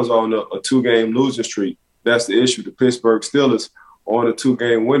Cleveland Browns are on a 2-game losing streak. That's the issue. The Pittsburgh Steelers are on a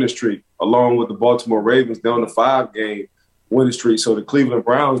 2-game winning streak, along with the Baltimore Ravens. They're on a 5-game winning streak. So the Cleveland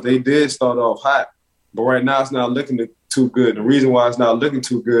Browns, they did start off hot, but right now it's not looking too good. The reason why it's not looking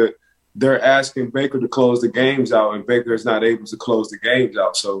too good, they're asking Baker to close the games out, and Baker is not able to close the games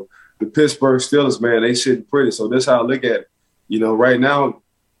out. So the Pittsburgh Steelers, man, they sitting pretty. So that's how I look at it. Right now,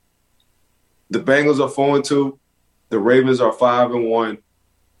 the Bengals are 4-2, the Ravens are 5-1,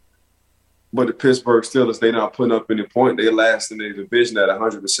 but the Pittsburgh Steelers, they're not putting up any point. They last in their division at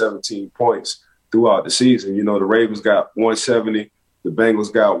 117 points throughout the season. The Ravens got 170, the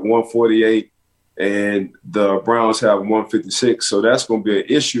Bengals got 148, and the Browns have 156. So that's going to be an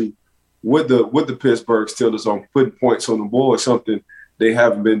issue with the Pittsburgh Steelers on putting points on the board, something they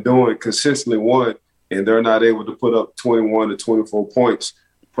haven't been doing consistently, and they're not able to put up 21 to 24 points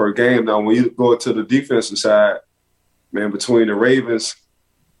per game. Now, when you go to the defensive side, man, between the Ravens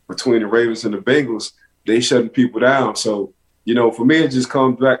and the Bengals, they shutting people down. So, for me, it just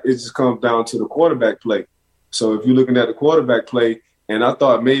comes down to the quarterback play. So if you're looking at the quarterback play, and I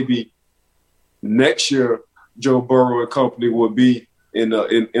thought maybe next year Joe Burrow and company would be in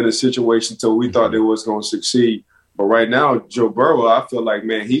a situation so we thought they was going to succeed. But right now, Joe Burrow, I feel like,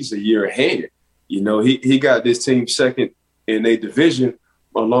 man, he's a year ahead. He got this team second in a division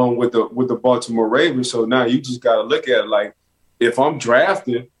along with the Baltimore Ravens. So now you just got to look at it like, if I'm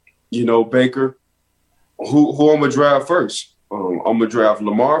drafting, Baker, who I'm going to draft first? I'm going to draft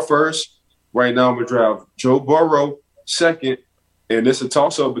Lamar first. Right now I'm going to draft Joe Burrow second. And it's a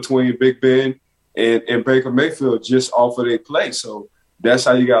toss-up between Big Ben and Baker Mayfield just off of their play. So that's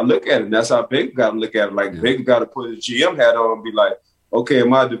how you got to look at it. That's how Baker got to look at it. Like, Baker got to put his GM hat on and be like, okay, in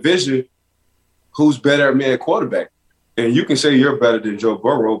my division, who's better at me at quarterback? And you can say you're better than Joe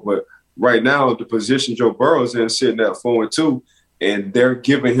Burrow, but right now the position Joe Burrow's in, sitting at 4-2, and they're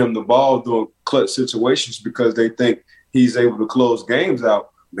giving him the ball during clutch situations because they think he's able to close games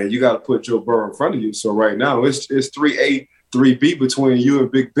out. Man, you got to put Joe Burrow in front of you. So right now it's 3A, 3B between you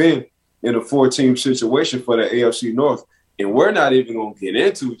and Big Ben in a 4-team situation for the AFC North. And we're not even going to get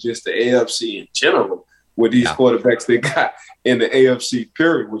into just the AFC in general with these quarterbacks they got in the AFC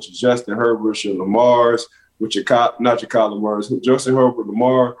period, which is Justin Herbert, your Lamar's, not your Kyler Murray's, Justin Herbert,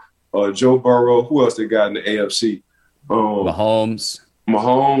 Lamar, Joe Burrow. Who else they got in the AFC? Mahomes,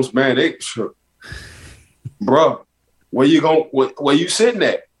 man, bro, where you sitting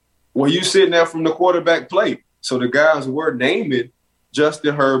at? Well, you sitting there from the quarterback plate. So the guys were naming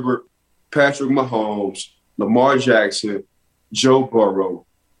Justin Herbert, Patrick Mahomes, Lamar Jackson, Joe Burrow.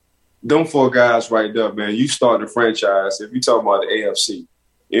 Them 4 guys right there, man. You start the franchise if you talking about the AFC.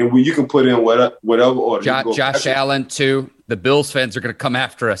 And you can put in whatever order. Josh Allen, too. The Bills fans are going to come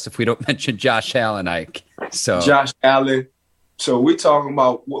after us if we don't mention Josh Allen, Ike. So Josh Allen. So we're talking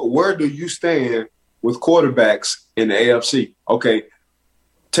about where do you stand with quarterbacks in the AFC? Okay,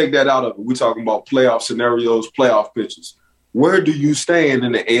 take that out of it. We're talking about playoff scenarios, playoff pitches. Where do you stand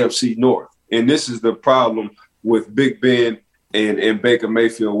in the AFC North? And this is the problem with Big Ben and Baker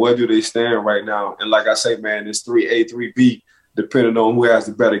Mayfield. Where do they stand right now? And like I say, man, it's 3A, 3B, depending on who has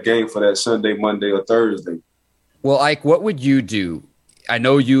the better game for that Sunday, Monday, or Thursday. Well, Ike, what would you do? I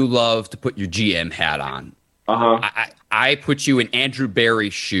know you love to put your GM hat on. I put you in Andrew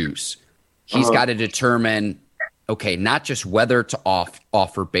Berry's shoes. He's got to determine, okay, not just whether to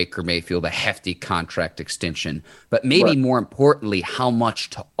offer Baker Mayfield a hefty contract extension, but maybe more importantly, how much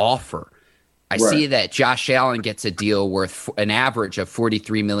to offer. I see that Josh Allen gets a deal worth an average of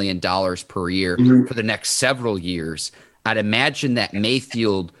 $43 million per year for the next several years. I'd imagine that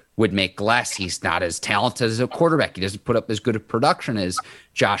Mayfield would make less. He's not as talented as a quarterback. He doesn't put up as good a production as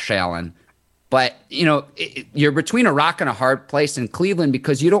Josh Allen. But, you know, you're between a rock and a hard place in Cleveland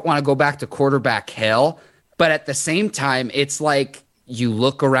because you don't want to go back to quarterback hell. But at the same time, it's like you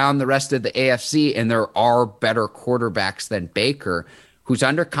look around the rest of the AFC and there are better quarterbacks than Baker, who's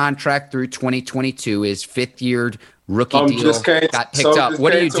under contract through 2022, his 5th-year rookie deal got picked up.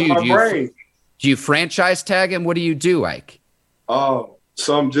 What do you do? Do you franchise tag him? What do you do, Ike? Oh,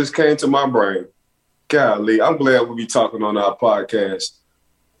 something just came to my brain. Golly, I'm glad we'll be talking on our podcast.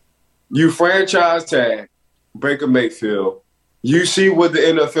 You franchise tag Baker Mayfield. You see what the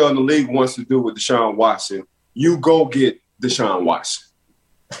NFL and the league wants to do with Deshaun Watson. You go get Deshaun Watson.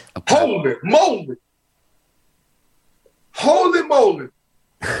 Okay. Holy moly. Holy moly.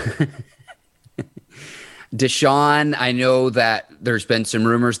 Deshaun, I know that there's been some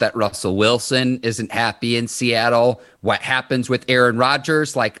rumors that Russell Wilson isn't happy in Seattle. What happens with Aaron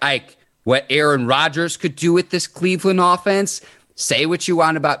Rodgers? Like, Ike, what Aaron Rodgers could do with this Cleveland offense, say what you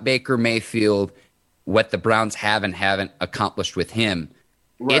want about Baker Mayfield, what the Browns have and haven't accomplished with him.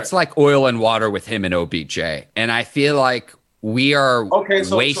 Right. It's like oil and water with him and OBJ. And I feel like we are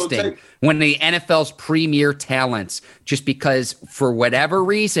wasting one of the NFL's premier talents just because for whatever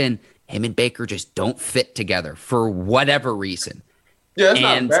reason, him and Baker just don't fit together for whatever reason. Yeah,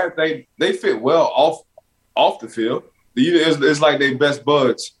 it's not bad. They fit well off the field. It's like they best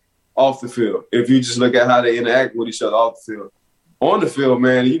buds off the field. If you just look at how they interact with each other off the field. On the field,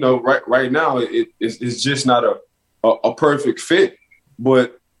 man, you know, right now it's just not a perfect fit.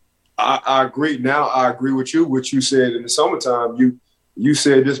 But I agree now. I agree with you. What you said in the summertime. You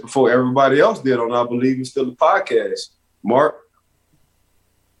said this before everybody else did on I Believe It's Still a Podcast. Mark,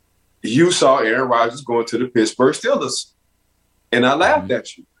 you saw Aaron Rodgers going to the Pittsburgh Steelers, and I laughed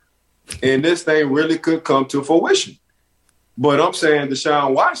at you. And this thing really could come to fruition. But I'm saying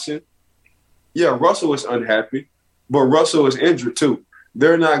Deshaun Watson, yeah, Russell is unhappy, but Russell is injured too.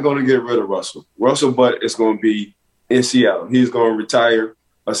 They're not going to get rid of Russell. Russell Butt is going to be in Seattle. He's going to retire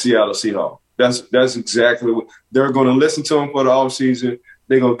a Seattle Seahawk. That's exactly what they're going to listen to him for the offseason.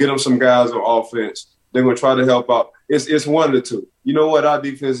 They're going to get him some guys on offense. They're going to try to help out. It's one of the two. You know what? Our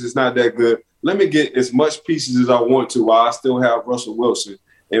defense is not that good. Let me get as much pieces as I want to while I still have Russell Wilson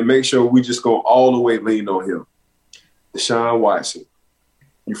and make sure we just go all the way lean on him. Deshaun Watson.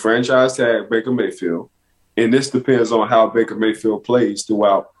 You franchise tag Baker Mayfield. And this depends on how Baker Mayfield plays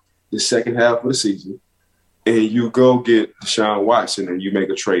throughout the second half of the season. And you go get Deshaun Watson and you make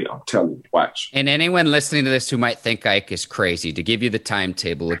a trade. I'm telling you, watch. And anyone listening to this who might think Ike is crazy, to give you the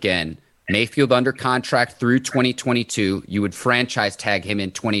timetable again, Mayfield under contract through 2022. You would franchise tag him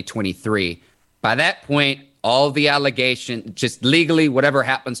in 2023. By that point, all the allegations, just legally, whatever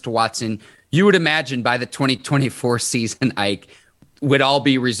happens to Watson, you would imagine by the 2024 season, Ike, would all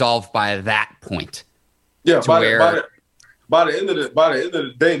be resolved by that point. Yeah, by the end of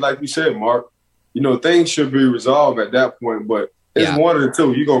the day, like you said, Mark, you know, things should be resolved at that point. But it's one of the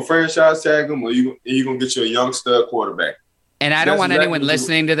two. You're going to franchise tag him or you're going to get you a young stud quarterback. And I don't want anyone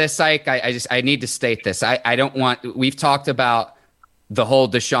listening to this, Ike. I need to state this. I don't want – we've talked about the whole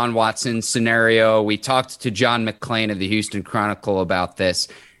Deshaun Watson scenario. We talked to John McClain of the Houston Chronicle about this.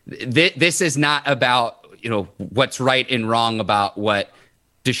 This is not about, you know, what's right and wrong about what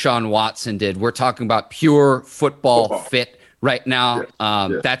Deshaun Watson did. We're talking about pure football fit right now.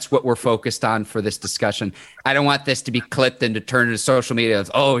 That's what we're focused on for this discussion. I don't want this to be clipped and to turn into social media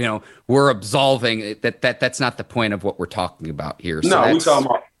as, we're absolving. That's not the point of what we're talking about here. So no, we're talking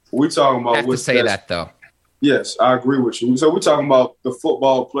about we talking about. I have to say that though. Yes, I agree with you. So we're talking about the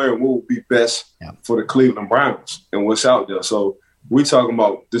football player and what would be best for the Cleveland Browns and what's out there. So we're talking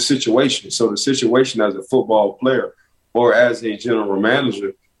about the situation. So the situation as a football player or as a general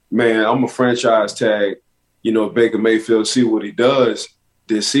manager, man, I'm a franchise tag, Baker Mayfield, see what he does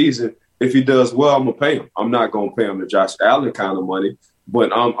this season. If he does well, I'm going to pay him. I'm not going to pay him the Josh Allen kind of money,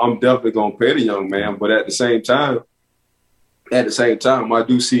 but I'm definitely going to pay the young man. But at the same time, I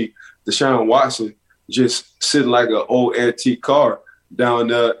do see Deshaun Watson just sitting like an old antique car down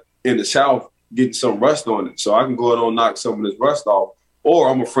there in the South getting some rust on it. So I can go ahead and knock some of this rust off. Or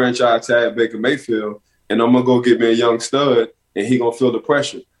I'm a franchise tag Baker Mayfield, and I'm going to go get me a young stud, and he going to feel the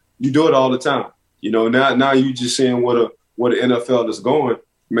pressure. You do it all the time. Now you just seeing where the NFL is going.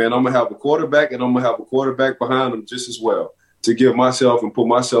 Man, I'm going to have a quarterback, and I'm going to have a quarterback behind him just as well to give myself and put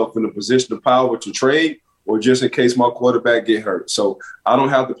myself in a position of power to trade or just in case my quarterback get hurt. So I don't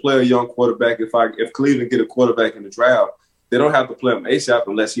have to play a young quarterback. If Cleveland get a quarterback in the draft, they don't have to play him ASAP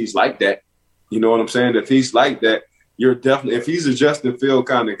unless he's like that. You know what I'm saying? If he's like that, if he's a Justin Field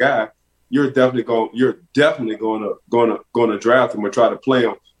kind of guy, you're definitely going to draft him or try to play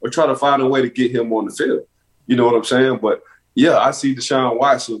him or try to find a way to get him on the field. You know what I'm saying? But yeah, I see Deshaun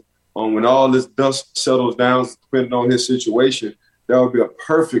Watson when all this dust settles down, depending on his situation, that would be a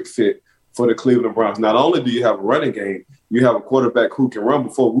perfect fit for the Cleveland Browns. Not only do you have a running game, you have a quarterback who can run.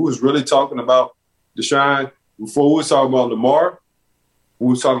 Before we was really talking about Deshaun, before we was talking about Lamar, we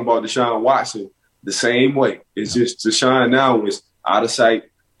was talking about Deshaun Watson the same way. It's just Deshaun now is out of sight,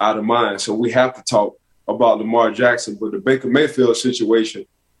 out of mind. So we have to talk about Lamar Jackson. But the Baker Mayfield situation,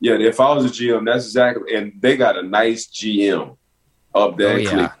 yeah, if I was a GM, that's exactly – and they got a nice GM up there in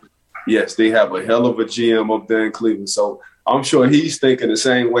Cleveland. Yes, they have a hell of a GM up there in Cleveland. So I'm sure he's thinking the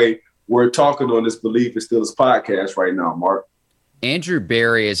same way we're talking on this Believe It Steelers podcast right now, Mark. Andrew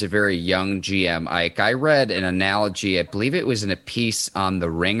Berry is a very young GM, Ike. I read an analogy, I believe it was in a piece on The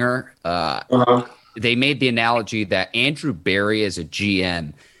Ringer. They made the analogy that Andrew Berry as a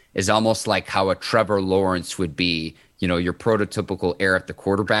GM is almost like how a Trevor Lawrence would be, your prototypical heir at the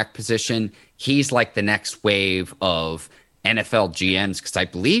quarterback position. He's like the next wave of NFL GMs because I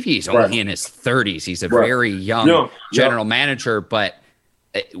believe he's only in his 30s. He's a very young general manager, but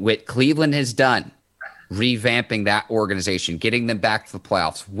what Cleveland has done, revamping that organization, getting them back to the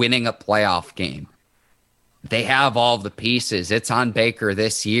playoffs, winning a playoff game. They have all the pieces. It's on Baker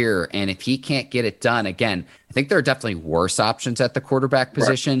this year. And if he can't get it done, again, I think there are definitely worse options at the quarterback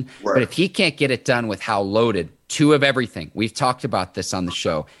position. But if he can't get it done with how loaded, two of everything. We've talked about this on the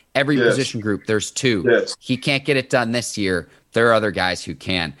show. Every position group, there's two. He can't get it done this year. There are other guys who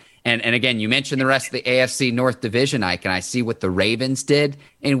can. And again, you mentioned the rest of the AFC North Division, Ike, and I see what the Ravens did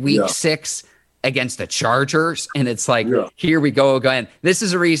in Week 6 against the Chargers, and it's like, here we go again. This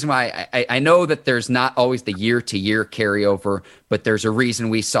is a reason why I know that there's not always the year-to-year carryover, but there's a reason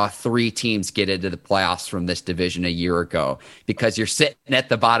we saw 3 teams get into the playoffs from this division a year ago, because you're sitting at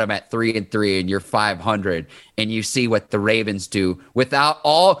the bottom at 3-3 and you're 500, and you see what the Ravens do with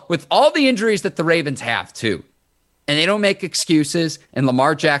all the injuries that the Ravens have too. And they don't make excuses, and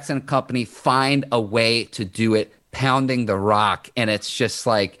Lamar Jackson and company find a way to do it, pounding the rock, and it's just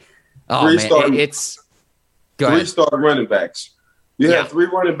like, oh, man, it's go ahead. 3 starting running backs. You had 3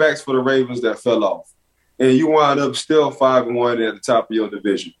 running backs for the Ravens that fell off, and you wound up still 5-1 at the top of your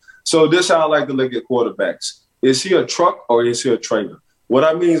division. So this is how I like to look at quarterbacks. Is he a truck or is he a trailer? What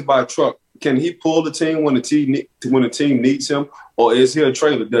I mean by truck, can he pull the team when the team needs him, or is he a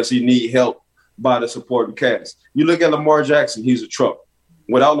trailer? Does he need help by the supporting cast? You look at Lamar Jackson, he's a truck.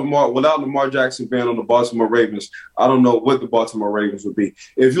 Without Lamar Jackson being on the Baltimore Ravens, I don't know what the Baltimore Ravens would be.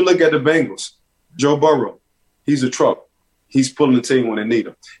 If you look at the Bengals, Joe Burrow, he's a truck. He's pulling the team when they need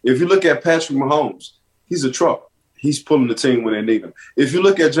him. If you look at Patrick Mahomes, he's a truck. He's pulling the team when they need him. If you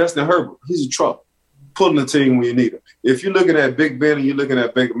look at Justin Herbert, he's a truck, pulling the team when you need him. If you're looking at Big Ben and you're looking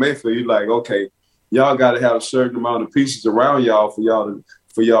at Baker Mayfield, you're like, okay, y'all got to have a certain amount of pieces around y'all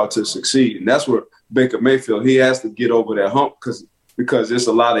for y'all to succeed. And that's where Baker Mayfield, he has to get over that hump because there's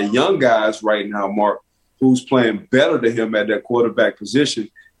a lot of young guys right now, Mark, who's playing better than him at that quarterback position,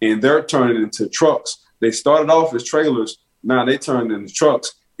 and they're turning into trucks. They started off as trailers. Now they turned into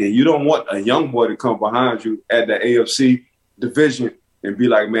trucks, and you don't want a young boy to come behind you at the AFC division and be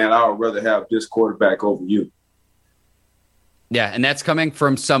like, man, I would rather have this quarterback over you. Yeah, and that's coming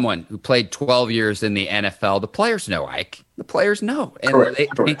from someone who played 12 years in the NFL. The players know, Ike. The players know. And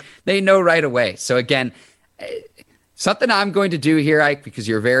Correct. They know right away. So, again, something I'm going to do here, Ike, because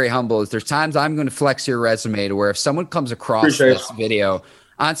you're very humble, is there's times I'm going to flex your resume to where if someone comes across this video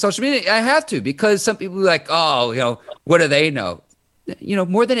on social media, I have to, because some people are like, oh, what do they know?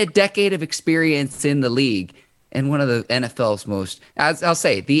 more than a decade of experience in the league and one of the NFL's most, as I'll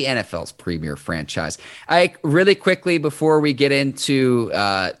say, the NFL's premier franchise. Really quickly before we get into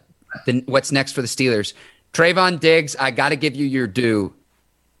what's next for the Steelers, Trayvon Diggs, I got to give you your due.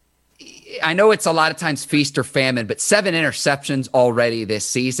 I know it's a lot of times feast or famine, but 7 interceptions already this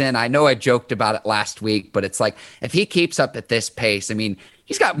season. I know I joked about it last week, but it's like if he keeps up at this pace, I mean,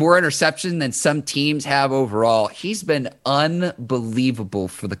 he's got more interception than some teams have overall. He's been unbelievable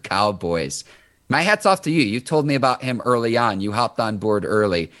for the Cowboys. My hat's off to you. You told me about him early on. You hopped on board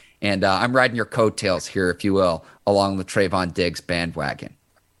early, and I'm riding your coattails here, if you will, along the Trayvon Diggs bandwagon.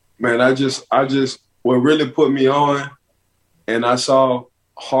 Man, what really put me on, and I saw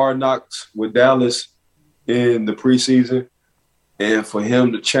Hard Knocks with Dallas in the preseason, and for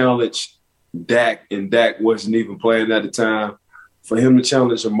him to challenge Dak, and Dak wasn't even playing at the time, for him to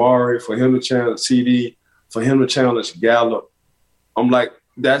challenge Amari, for him to challenge CD, for him to challenge Gallup, I'm like,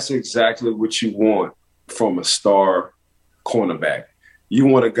 that's exactly what you want from a star cornerback. You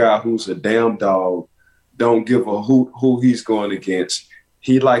want a guy who's a damn dog, don't give a hoot who he's going against.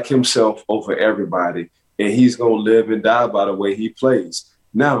 He like himself over everybody, and he's going to live and die by the way he plays.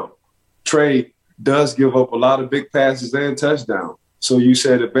 Now, Trey does give up a lot of big passes and touchdowns. So you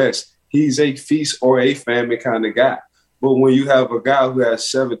said it best. He's a feast or a famine kind of guy. But when you have a guy who has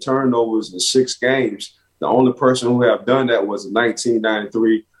 7 turnovers in 6 games, the only person who have done that was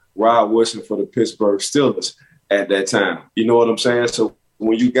 1993 Rod Wilson for the Pittsburgh Steelers at that time. You know what I'm saying? So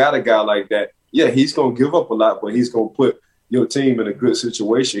when you got a guy like that, yeah, he's going to give up a lot, but he's going to put your team in a good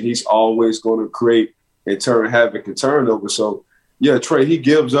situation. He's always going to create and turn havoc and turnover. So, yeah, Trey, he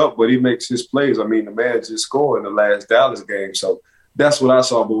gives up, but he makes his plays. I mean, the man just scored in the last Dallas game. So that's what I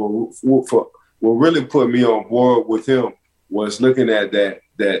saw. But what really put me on board with him was looking at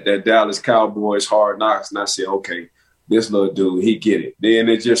that Dallas Cowboys Hard Knocks, and I said, okay, this little dude, he get it. Then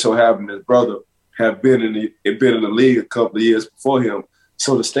it just so happened his brother had been in the league a couple of years before him,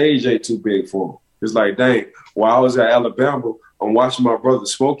 so the stage ain't too big for him. It's like, dang, while I was at Alabama, I'm watching my brother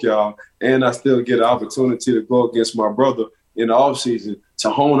smoke y'all, and I still get an opportunity to go against my brother in the offseason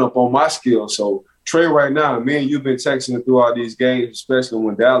to hone up on my skills. So Trey, right now, me and you've been texting through all these games, especially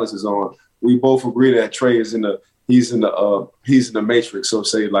when Dallas is on. We both agree that Trey is he's in the matrix, so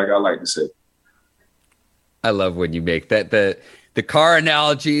say, like I like to say. I love when you make that the car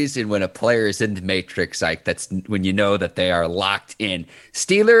analogies, and when a player is in the matrix, like that's when you know that they are locked in.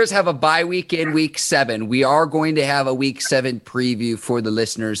 Steelers have a bye week in week 7. We are going to have a week 7 preview for the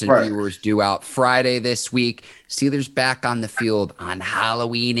listeners and viewers due out Friday this week. Steelers back on the field on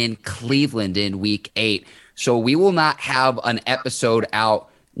Halloween in Cleveland in week 8. So we will not have an episode out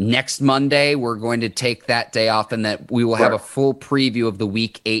next Monday. We're going to take that day off, and that we will have a full preview of the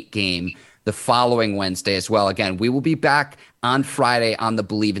week 8 game the following Wednesday as well. Again, we will be back on Friday on the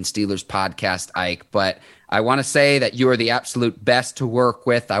Believe in Steelers podcast, Ike. But I want to say that you are the absolute best to work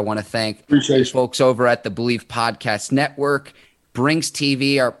with. I want to thank folks over at the Believe Podcast Network, Brinks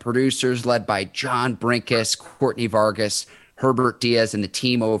TV, our producers led by John Brinkus, Courtney Vargas, Herbert Diaz, and the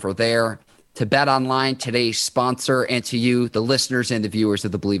team over there, to Bet Online, today's sponsor, and to you, the listeners and the viewers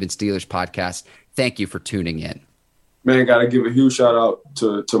of the Believe in Steelers podcast. Thank you for tuning in. Man, got to give a huge shout out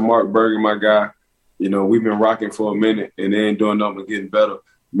to Mark Bergen, my guy. You know, we've been rocking for a minute and then doing nothing but getting better.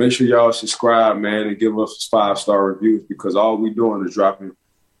 Make sure y'all subscribe, man, and give us 5-star reviews, because all we doing is dropping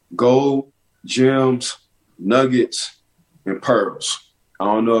gold, gems, nuggets, and pearls. I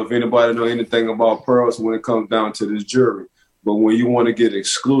don't know if anybody know anything about pearls when it comes down to this jewelry, but when you want to get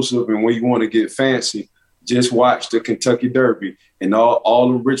exclusive and when you want to get fancy, just watch the Kentucky Derby, and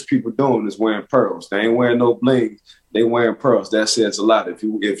all the rich people doing is wearing pearls. They ain't wearing no bling. They wearing pearls. That says a lot. If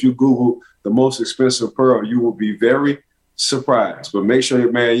you Google the most expensive pearl, you will be very surprised. But make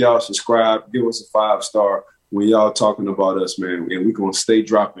sure, man, y'all subscribe. Give us a 5-star when y'all talking about us, man. And we're going to stay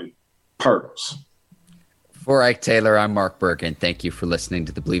dropping pearls. For Ike Taylor, I'm Mark Bergen. Thank you for listening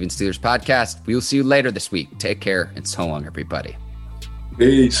to the Believe in Steelers podcast. We will see you later this week. Take care, and so long, everybody.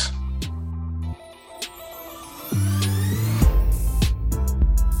 Peace.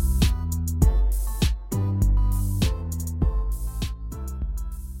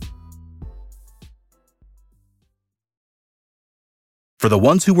 For the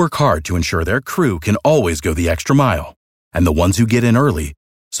ones who work hard to ensure their crew can always go the extra mile, and the ones who get in early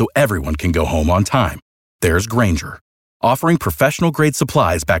so everyone can go home on time, there's Grainger, offering professional-grade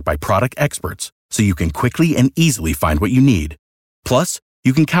supplies backed by product experts so you can quickly and easily find what you need. Plus,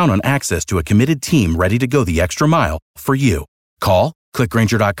 you can count on access to a committed team ready to go the extra mile for you. Call, click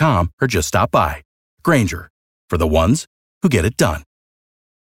Grainger.com, or just stop by. Grainger, for the ones who get it done.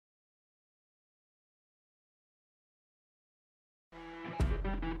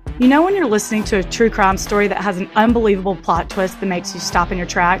 You know when you're listening to a true crime story that has an unbelievable plot twist that makes you stop in your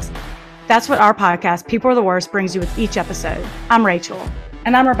tracks? That's what our podcast, People Are the Worst, brings you with each episode. I'm Rachel.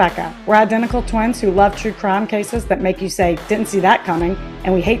 And I'm Rebecca. We're identical twins who love true crime cases that make you say, didn't see that coming,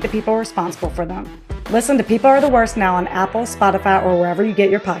 and we hate the people responsible for them. Listen to People Are the Worst now on Apple, Spotify, or wherever you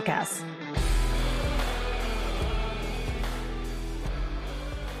get your podcasts.